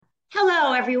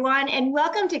everyone, and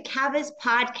welcome to CABA's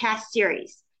podcast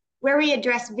series, where we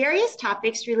address various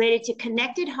topics related to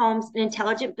connected homes and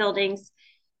intelligent buildings.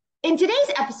 In today's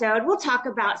episode, we'll talk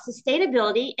about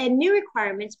sustainability and new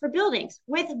requirements for buildings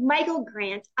with Michael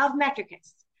Grant of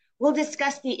Metrikus. We'll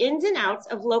discuss the ins and outs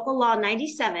of Local Law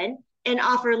 97 and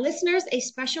offer listeners a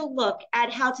special look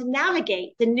at how to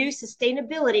navigate the new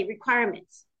sustainability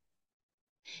requirements.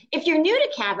 If you're new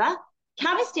to CABA,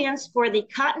 CABA stands for the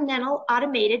Continental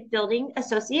Automated Building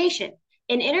Association,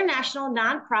 an international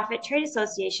nonprofit trade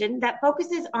association that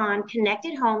focuses on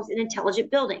connected homes and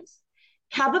intelligent buildings.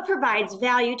 CABA provides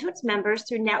value to its members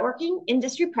through networking,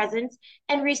 industry presence,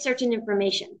 and research and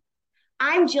information.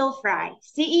 I'm Jill Frey,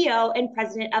 CEO and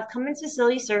President of Cummins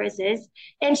Facility Services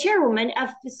and Chairwoman of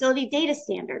Facility Data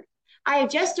Standard. I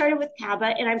have just started with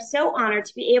CABA, and I'm so honored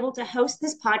to be able to host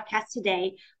this podcast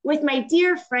today with my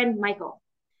dear friend, Michael.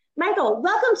 Michael,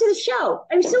 welcome to the show.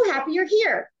 I'm so happy you're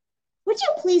here. Would you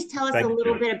please tell us a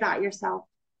little bit about yourself?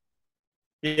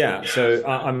 Yeah, so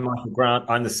I'm Michael Grant.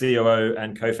 I'm the COO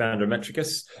and co-founder of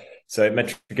Metrikus. So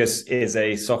Metrikus is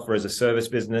a software as a service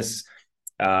business.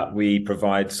 We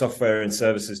provide software and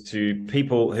services to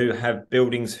people who have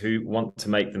buildings who want to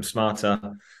make them smarter,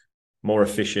 more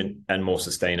efficient, and more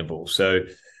sustainable. So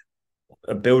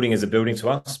a building is a building to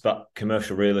us, but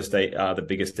commercial real estate are the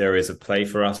biggest areas of play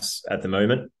for us at the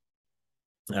moment.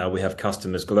 We have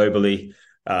customers globally,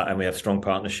 and we have strong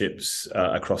partnerships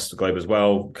across the globe as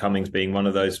well. Cummins being one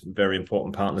of those very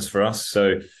important partners for us.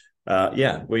 So,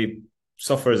 we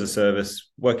software as a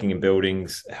service, working in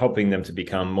buildings, helping them to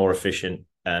become more efficient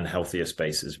and healthier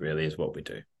spaces. Really, is what we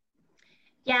do.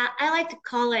 Yeah, I like to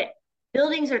call it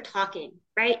buildings are talking.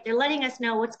 Right, they're letting us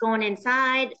know what's going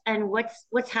inside and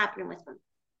what's happening with them.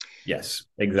 Yes,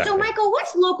 exactly. So, Michael,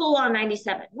 what's Local Law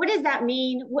 97? What does that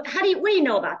mean? What do you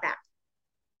know about that?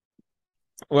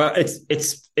 Well,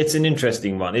 it's an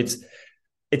interesting one. It's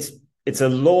a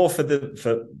law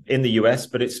for in the US,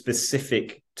 but it's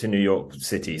specific to New York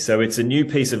City. So it's a new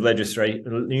piece of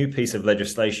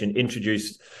legislation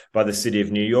introduced by the city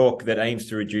of New York that aims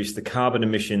to reduce the carbon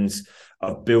emissions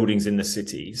of buildings in the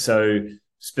city. So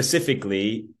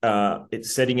specifically,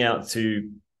 it's setting out to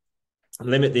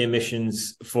limit the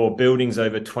emissions for buildings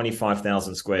over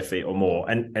 25,000 square feet or more.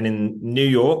 And in New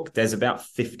York, there's about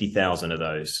 50,000 of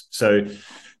those. So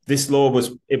this law was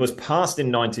passed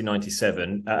in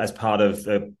 1997 as part of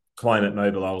the climate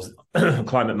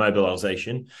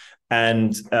mobilization.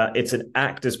 And it's an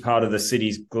act as part of the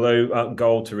city's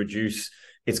goal to reduce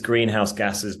its greenhouse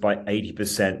gases by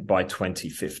 80% by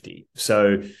 2050.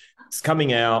 So it's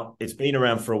coming out, it's been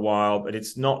around for a while, but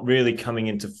it's not really coming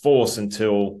into force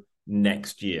until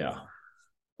next year.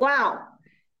 Wow,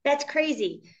 that's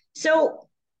crazy. So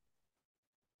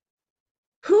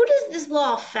who does this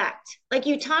law affect? Like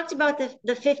you talked about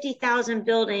the 50,000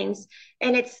 buildings,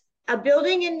 and it's a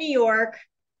building in New York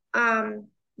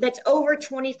that's over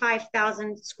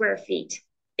 25,000 square feet.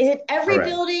 Is it every Correct.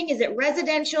 building? Is it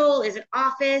residential? Is it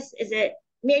office? Is it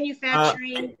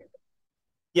manufacturing?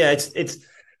 Yeah,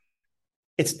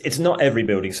 it's not every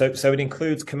building. So it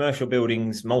includes commercial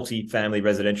buildings, multi-family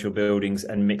residential buildings,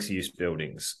 and mixed-use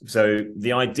buildings. So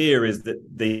the idea is that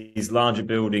these larger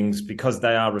buildings, because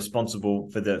they are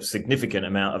responsible for the significant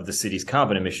amount of the city's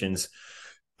carbon emissions,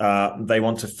 they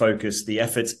want to focus the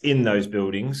efforts in those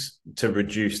buildings to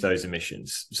reduce those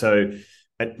emissions. So,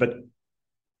 but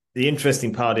the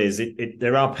interesting part is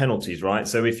there are penalties, right?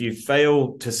 So if you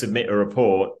fail to submit a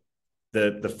report,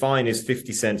 the fine is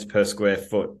 50 cents per square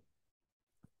foot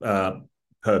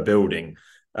per building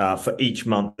for each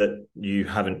month that you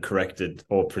haven't corrected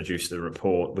or produced the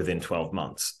report within 12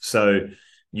 months. So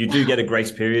you do get a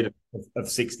grace period of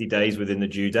 60 days within the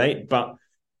due date, but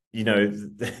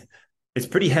it's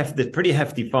pretty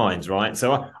hefty fines, right?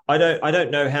 So I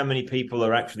don't know how many people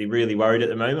are actually really worried at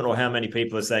the moment, or how many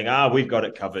people are saying, we've got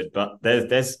it covered, but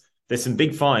there's some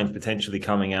big fines potentially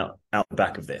coming out the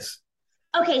back of this.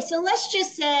 Okay, so let's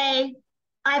just say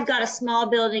I've got a small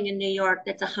building in New York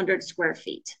that's 100,000 square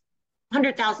feet. And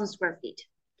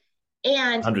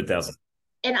 100,000.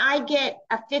 And I get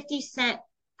a 50 cent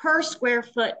per square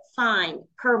foot fine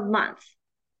per month.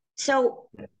 So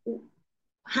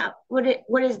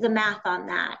what is the math on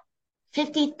that?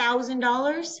 $50,000,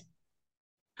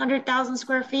 100,000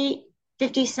 square feet,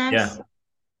 50 cents.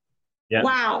 Yeah.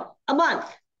 Wow. A month.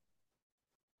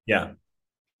 Yeah.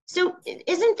 So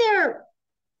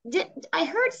I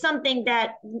heard something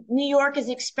that New York is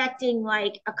expecting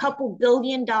like a couple $2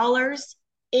 billion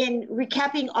in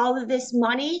recapping all of this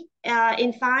money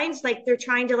in fines. Like they're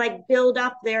trying to like build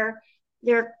up their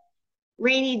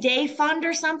rainy day fund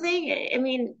or something. I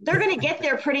mean, they're going to get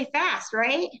there pretty fast,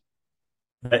 right?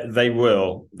 They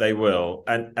will,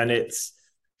 and it's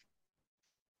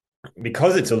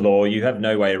because it's a law. You have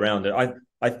no way around it.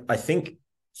 I think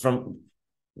from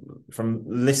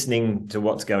listening to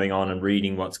what's going on and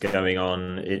reading what's going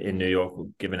on in New York,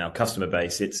 given our customer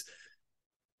base, it's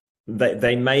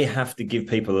they may have to give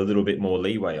people a little bit more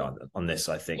leeway on this.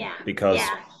 I think because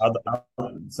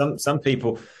some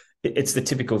people. It's the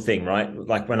typical thing, right?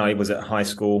 Like when I was at high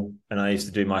school and I used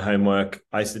to do my homework,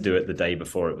 I used to do it the day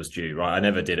before it was due, right? I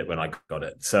never did it when I got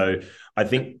it. So I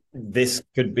think this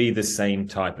could be the same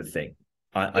type of thing.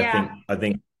 I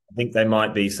think there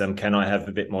might be some, can I have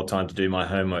a bit more time to do my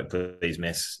homework, please,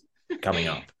 miss, coming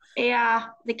up. Yeah,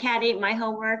 the cat ate my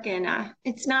homework and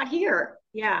it's not here.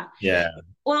 Yeah. Yeah.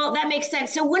 Well, that makes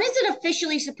sense. So when is it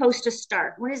officially supposed to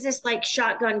start? When is this like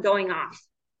shotgun going off?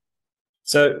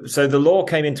 So the law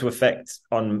came into effect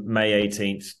on May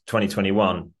 18th,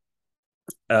 2021.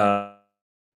 But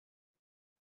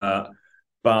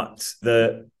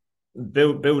the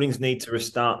buildings need to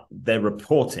restart their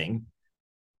reporting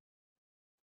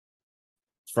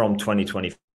from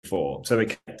 2024. So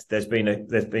there's been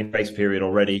a grace period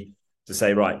already to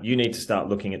say, right, you need to start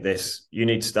looking at this. You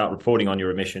need to start reporting on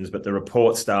your emissions, but the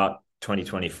reports start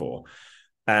 2024.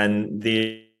 And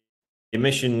the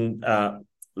emission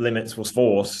limits was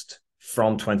forced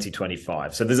from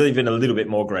 2025. So there's even a little bit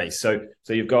more grace. So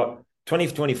you've got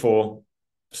 2024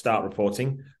 start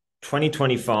reporting,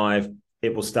 2025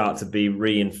 it will start to be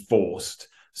reinforced.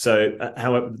 So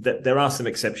however, there are some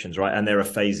exceptions, right? And there are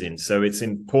phase-in. So it's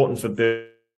important for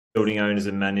building owners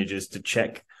and managers to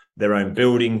check their own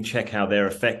building, check how they're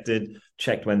affected,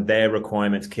 check when their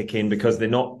requirements kick in, because they're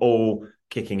not all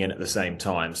kicking in at the same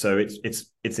time. So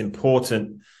it's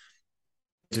important.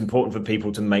 It's important for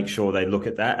people to make sure they look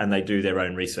at that and they do their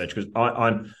own research, because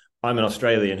I'm an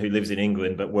Australian who lives in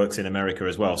England but works in America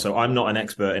as well. So I'm not an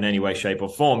expert in any way, shape, or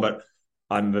form, but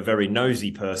I'm a very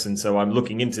nosy person. So I'm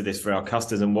looking into this for our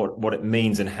customers and what it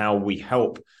means and how we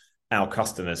help our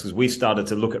customers, because we started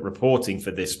to look at reporting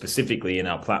for this specifically in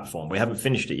our platform. We haven't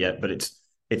finished it yet, but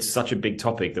it's such a big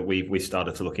topic that we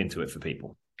started to look into it for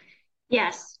people.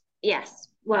 Yes.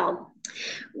 Well,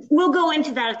 we'll go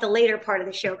into that at the later part of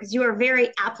the show because you are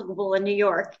very applicable in New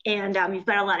York and you've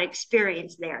got a lot of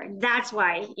experience there. And that's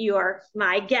why you're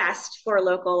my guest for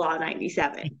Local Law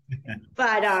 97.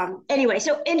 But anyway,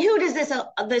 and who does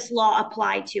this law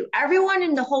apply to? Everyone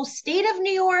in the whole state of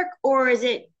New York, or is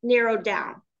it narrowed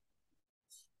down?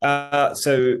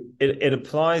 So it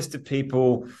applies to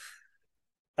people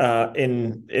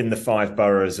in the 5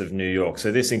 boroughs of New York.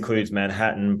 So this includes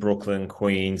Manhattan, Brooklyn,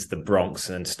 Queens, the Bronx,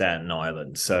 and Staten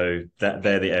Island. So they're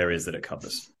the areas that it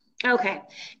covers. Okay.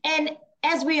 And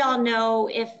as we all know,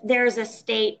 if there's a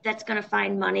state that's going to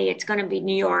find money, it's going to be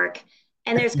New York.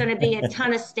 And there's going to be a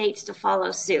ton of states to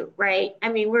follow suit, right? I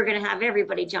mean, we're going to have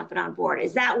everybody jumping on board.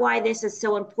 Is that why this is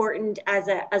so important as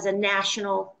a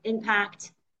national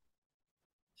impact?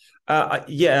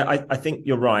 I think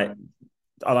you're right.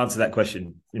 I'll answer that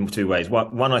question in 2 ways.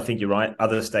 One, I think you're right.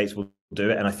 Other states will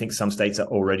do it, and I think some states are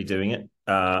already doing it.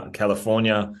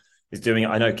 California is doing it.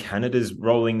 I know Canada's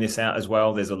rolling this out as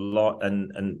well. There's a lot,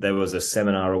 and there was a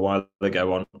seminar a while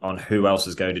ago on who else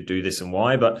is going to do this and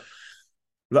why. But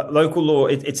local law,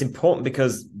 it's important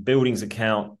because buildings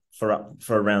account for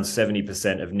around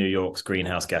 70% of New York's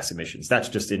greenhouse gas emissions. That's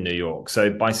just in New York.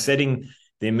 So by setting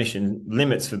the emission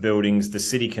limits for buildings, the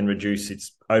city can reduce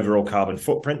its overall carbon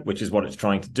footprint, which is what it's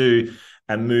trying to do,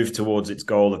 and move towards its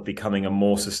goal of becoming a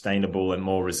more sustainable and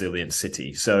more resilient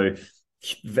city. So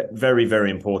very,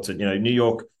 very important. New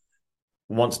York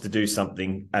wants to do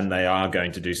something, and they are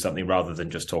going to do something rather than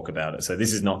just talk about it. So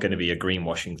this is not going to be a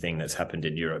greenwashing thing that's happened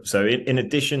in Europe. So in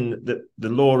addition, the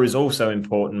law is also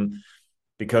important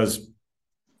because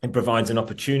it provides an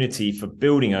opportunity for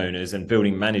building owners and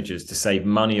building managers to save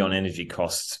money on energy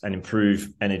costs and improve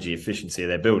energy efficiency of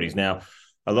their buildings. Now,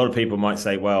 a lot of people might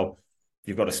say, well,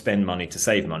 you've got to spend money to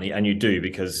save money, and you do,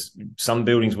 because some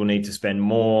buildings will need to spend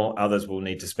more, others will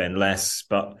need to spend less,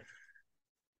 but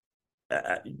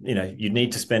you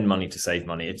need to spend money to save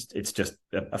money. It's just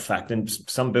a fact. And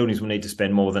some buildings will need to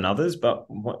spend more than others, but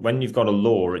when you've got a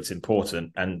law, it's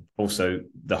important. And also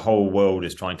the whole world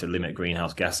is trying to limit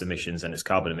greenhouse gas emissions and its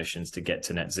carbon emissions to get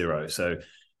to net zero. So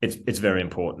it's very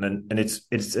important. And it's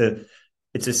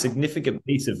a significant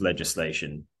piece of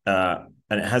legislation. And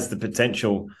it has the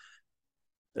potential,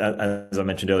 as I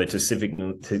mentioned earlier, to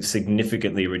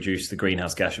significantly reduce the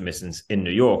greenhouse gas emissions in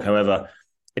New York. However,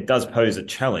 it does pose a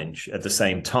challenge at the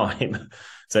same time.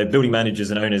 So building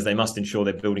managers and owners, they must ensure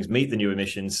their buildings meet the new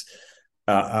emissions.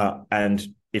 And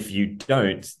if you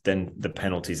don't, then the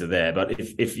penalties are there. But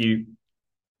if you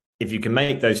can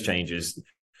make those changes,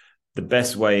 the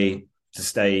best way to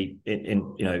stay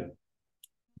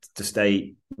to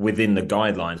stay within the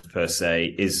guidelines per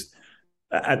se is,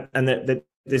 and that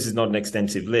this is not an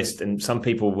extensive list, and some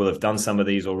people will have done some of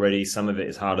these already. Some of it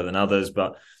is harder than others,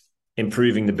 but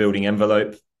improving the building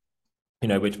envelope,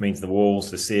 which means the walls,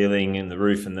 the ceiling, and the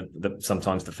roof, and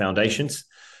sometimes the foundations,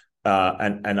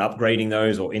 and upgrading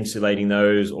those, or insulating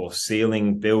those, or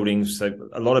sealing buildings. So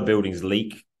a lot of buildings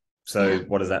leak. So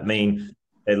what does that mean?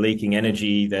 They're leaking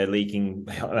energy, they're leaking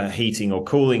heating or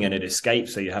cooling, and it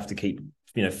escapes. So you have to keep,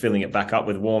 filling it back up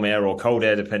with warm air or cold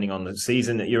air, depending on the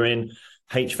season that you're in.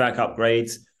 HVAC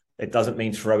upgrades, it doesn't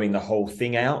mean throwing the whole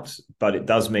thing out, but it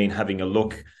does mean having a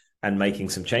look and making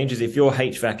some changes. If your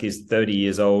HVAC is 30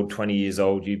 years old, 20 years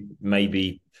old, you may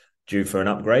be due for an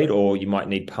upgrade, or you might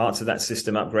need parts of that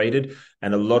system upgraded.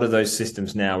 And a lot of those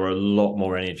systems now are a lot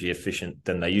more energy efficient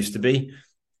than they used to be.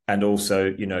 And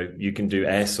also, you can do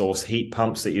air source heat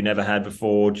pumps that you never had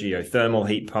before, geothermal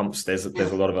heat pumps. There's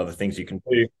a lot of other things you can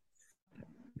do.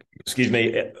 Excuse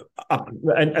me.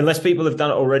 Unless people have done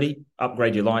it already,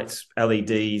 upgrade your lights,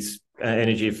 LEDs,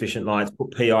 energy efficient lights,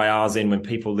 put PIRs in. When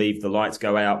people leave, the lights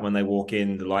go out. When they walk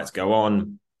in, the lights go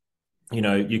on.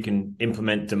 You can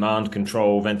implement demand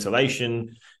control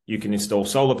ventilation. You can install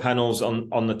solar panels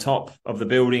on the top of the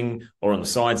building or on the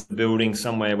sides of the building,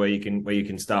 somewhere where you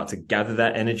can start to gather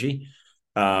that energy.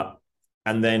 And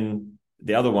then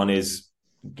the other one is,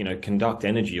 conduct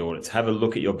energy audits. Have a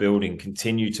look at your building,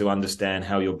 continue to understand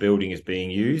how your building is being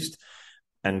used,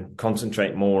 and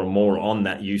concentrate more and more on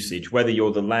that usage. Whether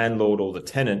you're the landlord or the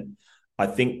tenant, I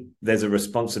think there's a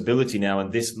responsibility now,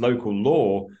 and this local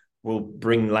law will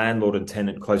bring landlord and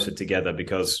tenant closer together,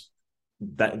 because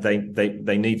that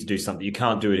they need to do something. You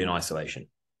can't do it in isolation.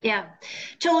 Yeah,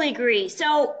 totally agree.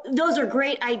 So those are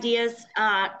great ideas,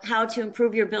 how to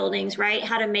improve your buildings, right?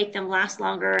 How to make them last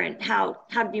longer, and how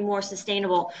to be more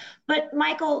sustainable. But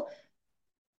Michael,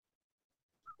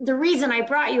 the reason I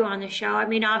brought you on the show, I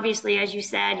mean, obviously, as you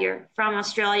said, you're from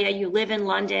Australia, you live in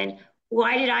London.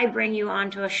 Why did I bring you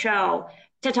onto a show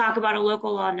to talk about a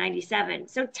local law 97?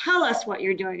 So tell us what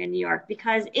you're doing in New York,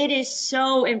 because it is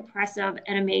so impressive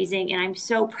and amazing, and I'm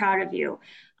so proud of you.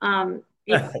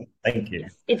 Thank you.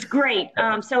 It's great.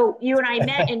 So you and I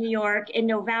met in New York in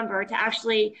November to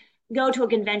actually go to a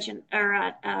convention,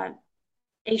 or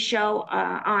a show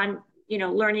on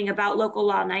learning about local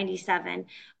law 97.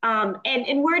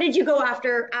 And where did you go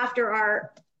after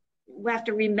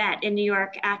we met in New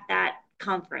York at that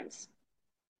conference?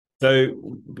 So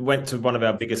we went to one of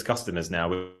our biggest customers now,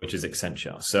 which is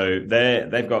Accenture. So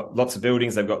they've got lots of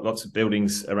buildings. They've got lots of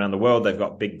buildings around the world. They've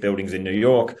got big buildings in New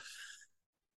York.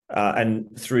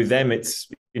 And through them,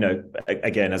 it's,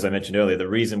 again, as I mentioned earlier, the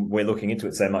reason we're looking into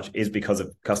it so much is because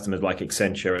of customers like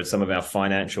Accenture and some of our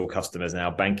financial customers and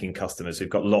our banking customers who've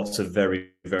got lots of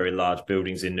very, very large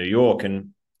buildings in New York.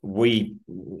 And we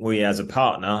as a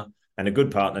partner, and a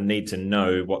good partner, need to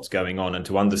know what's going on and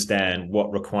to understand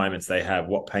what requirements they have,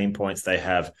 what pain points they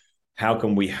have. How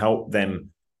can we help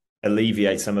them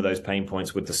alleviate some of those pain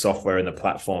points with the software and the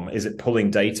platform? Is it pulling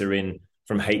data in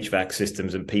from HVAC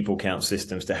systems and people count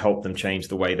systems to help them change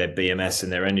the way their BMS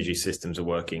and their energy systems are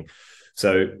working?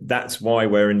 So that's why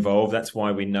we're involved. That's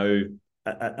why we know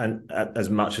as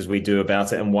much as we do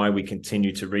about it, and why we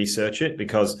continue to research it,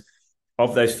 because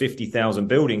of those 50,000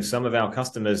 buildings, some of our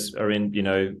customers are in,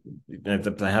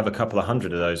 they have a couple of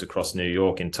hundred of those across New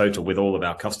York in total with all of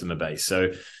our customer base. So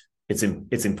it's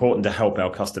important to help our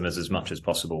customers as much as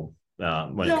possible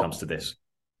when it comes to this.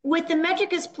 With the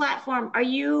Metrikus platform, are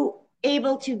you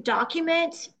able to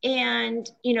document and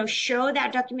show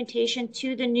that documentation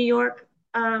to the New York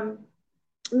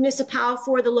municipal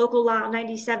for the local law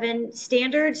 97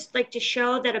 standards, like to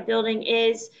show that a building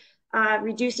is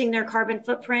reducing their carbon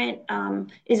footprint?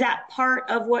 Is that part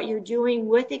of what you're doing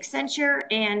with Accenture?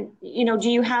 And do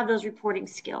you have those reporting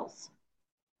skills?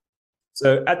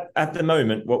 So at the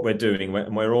moment, what we're doing,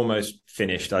 and we're almost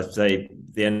finished, I'd say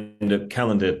the end of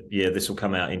calendar year, this will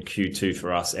come out in Q2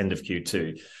 for us, end of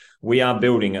Q2. We are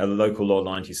building a local law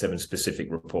 97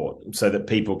 specific report so that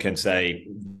people can say,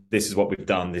 this is what we've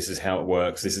done, this is how it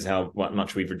works, this is how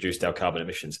much we've reduced our carbon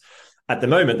emissions. At the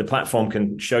moment, the platform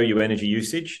can show you energy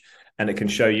usage, and it can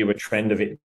show you a trend of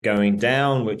it going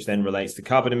down, which then relates to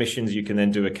carbon emissions. You can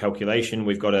then do a calculation.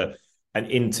 We've got an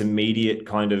intermediate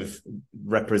kind of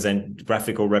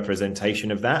graphical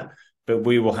representation of that, but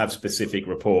we will have specific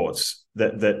reports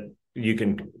that you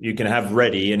can have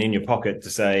ready and in your pocket to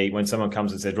say, when someone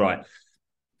comes and says, right,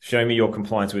 show me your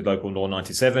compliance with local law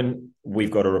 97,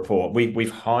 we've got a report.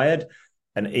 We've hired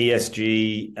an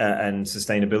ESG and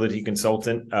sustainability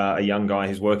consultant, a young guy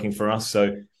who's working for us.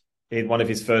 So one of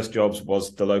his first jobs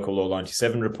was the local Law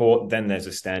 97 report. Then there's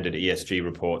a standard ESG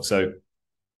report. So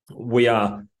we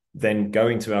are then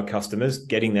going to our customers,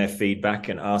 getting their feedback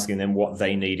and asking them what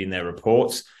they need in their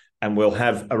reports. And we'll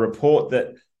have a report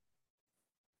that,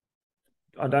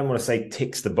 I don't want to say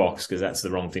ticks the box because that's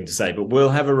the wrong thing to say, but we'll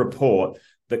have a report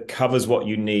that covers what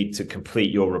you need to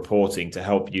complete your reporting to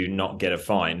help you not get a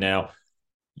fine. Now,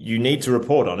 you need to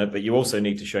report on it, but you also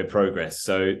need to show progress.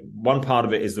 So one part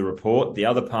of it is the report. The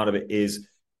other part of it is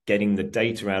getting the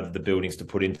data out of the buildings to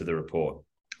put into the report.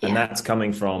 Yeah. And that's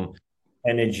coming from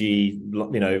energy,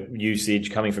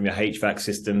 usage, coming from your HVAC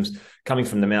systems, coming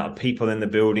from the amount of people in the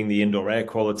building, the indoor air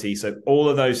quality. So all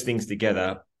of those things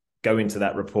together go into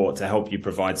that report to help you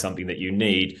provide something that you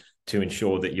need to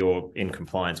ensure that you're in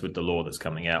compliance with the law that's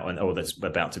coming out or that's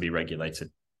about to be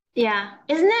regulated. Yeah.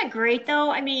 Isn't that great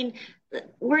though? I mean,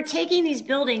 we're taking these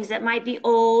buildings that might be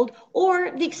old,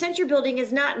 or the Accenture building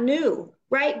is not new,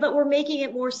 right? But we're making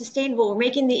it more sustainable. We're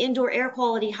making the indoor air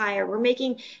quality higher. We're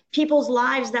making people's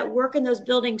lives that work in those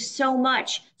buildings so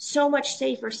much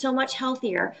safer, so much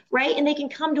healthier, right? And they can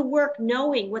come to work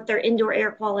knowing what their indoor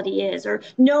air quality is, or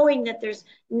knowing that there's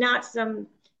not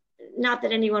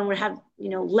that anyone would have,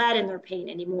 lead in their paint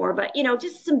anymore, but,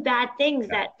 just some bad things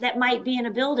that might be in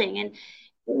a building. And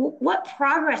what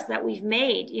progress that we've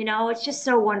made. It's just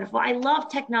so wonderful. I love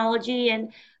technology,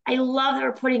 and I love that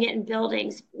we're putting it in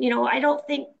buildings. I don't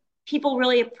think people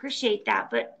really appreciate that,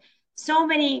 but so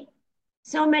many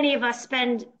of us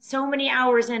spend so many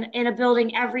hours in a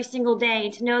building every single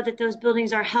day, to know that those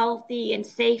buildings are healthy and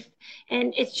safe.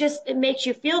 And it makes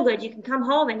you feel good. You can come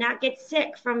home and not get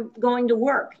sick from going to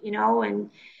work,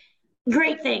 and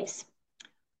great things.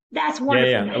 That's wonderful.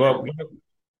 Yeah. Well,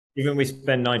 even we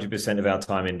spend 90% of our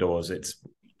time indoors, it's a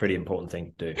pretty important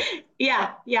thing to do.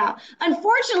 Yeah.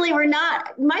 Unfortunately, we're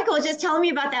not. Michael was just telling me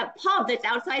about that pub that's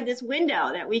outside this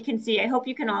window that we can see. I hope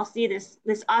you can all see this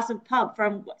awesome pub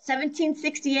from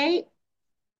 1768.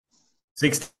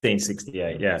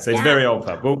 1668, yeah. So it's a very old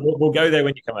pub. We'll go there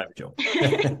when you come over, Jill.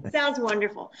 Sounds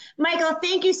wonderful. Michael,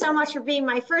 thank you so much for being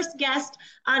my first guest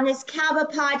on this CABA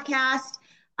podcast.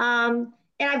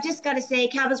 And I've just got to say,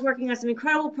 CABA is working on some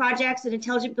incredible projects in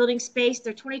intelligent building space.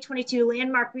 Their 2022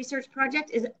 landmark research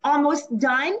project is almost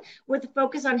done, with a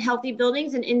focus on healthy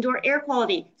buildings and indoor air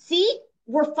quality. See,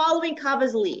 we're following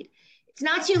CABA's lead. It's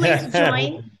not too late to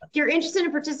join. If you're interested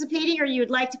in participating or you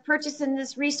would like to purchase in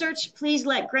this research, please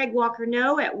let Greg Walker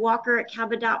know at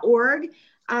walker@caba.org.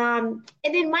 And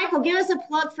then, Michael, give us a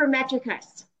plug for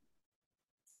Metrikus.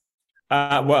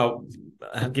 Well,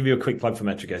 I'll give you a quick plug for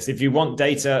Metrikus. If you want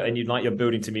data and you'd like your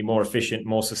building to be more efficient,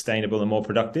 more sustainable, and more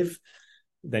productive,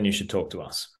 then you should talk to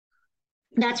us.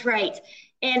 That's right.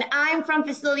 And I'm from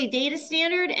Facility Data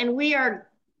Standard, and we are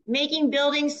making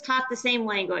buildings talk the same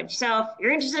language. So if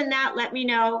you're interested in that, let me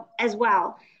know as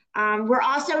well. We're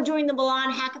also doing the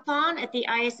Milan Hackathon at the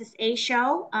ISSA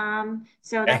show.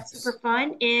 So that's super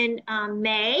fun in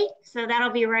May. So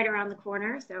that'll be right around the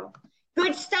corner. So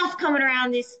good stuff coming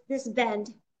around this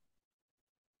bend.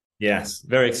 Yes,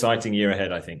 very exciting year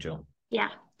ahead, I think, Jill. Yeah.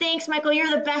 Thanks, Michael.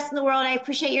 You're the best in the world. I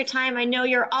appreciate your time. I know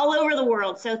you're all over the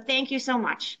world. So thank you so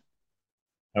much.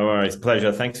 No worries.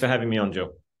 Pleasure. Thanks for having me on,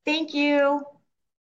 Jill. Thank you.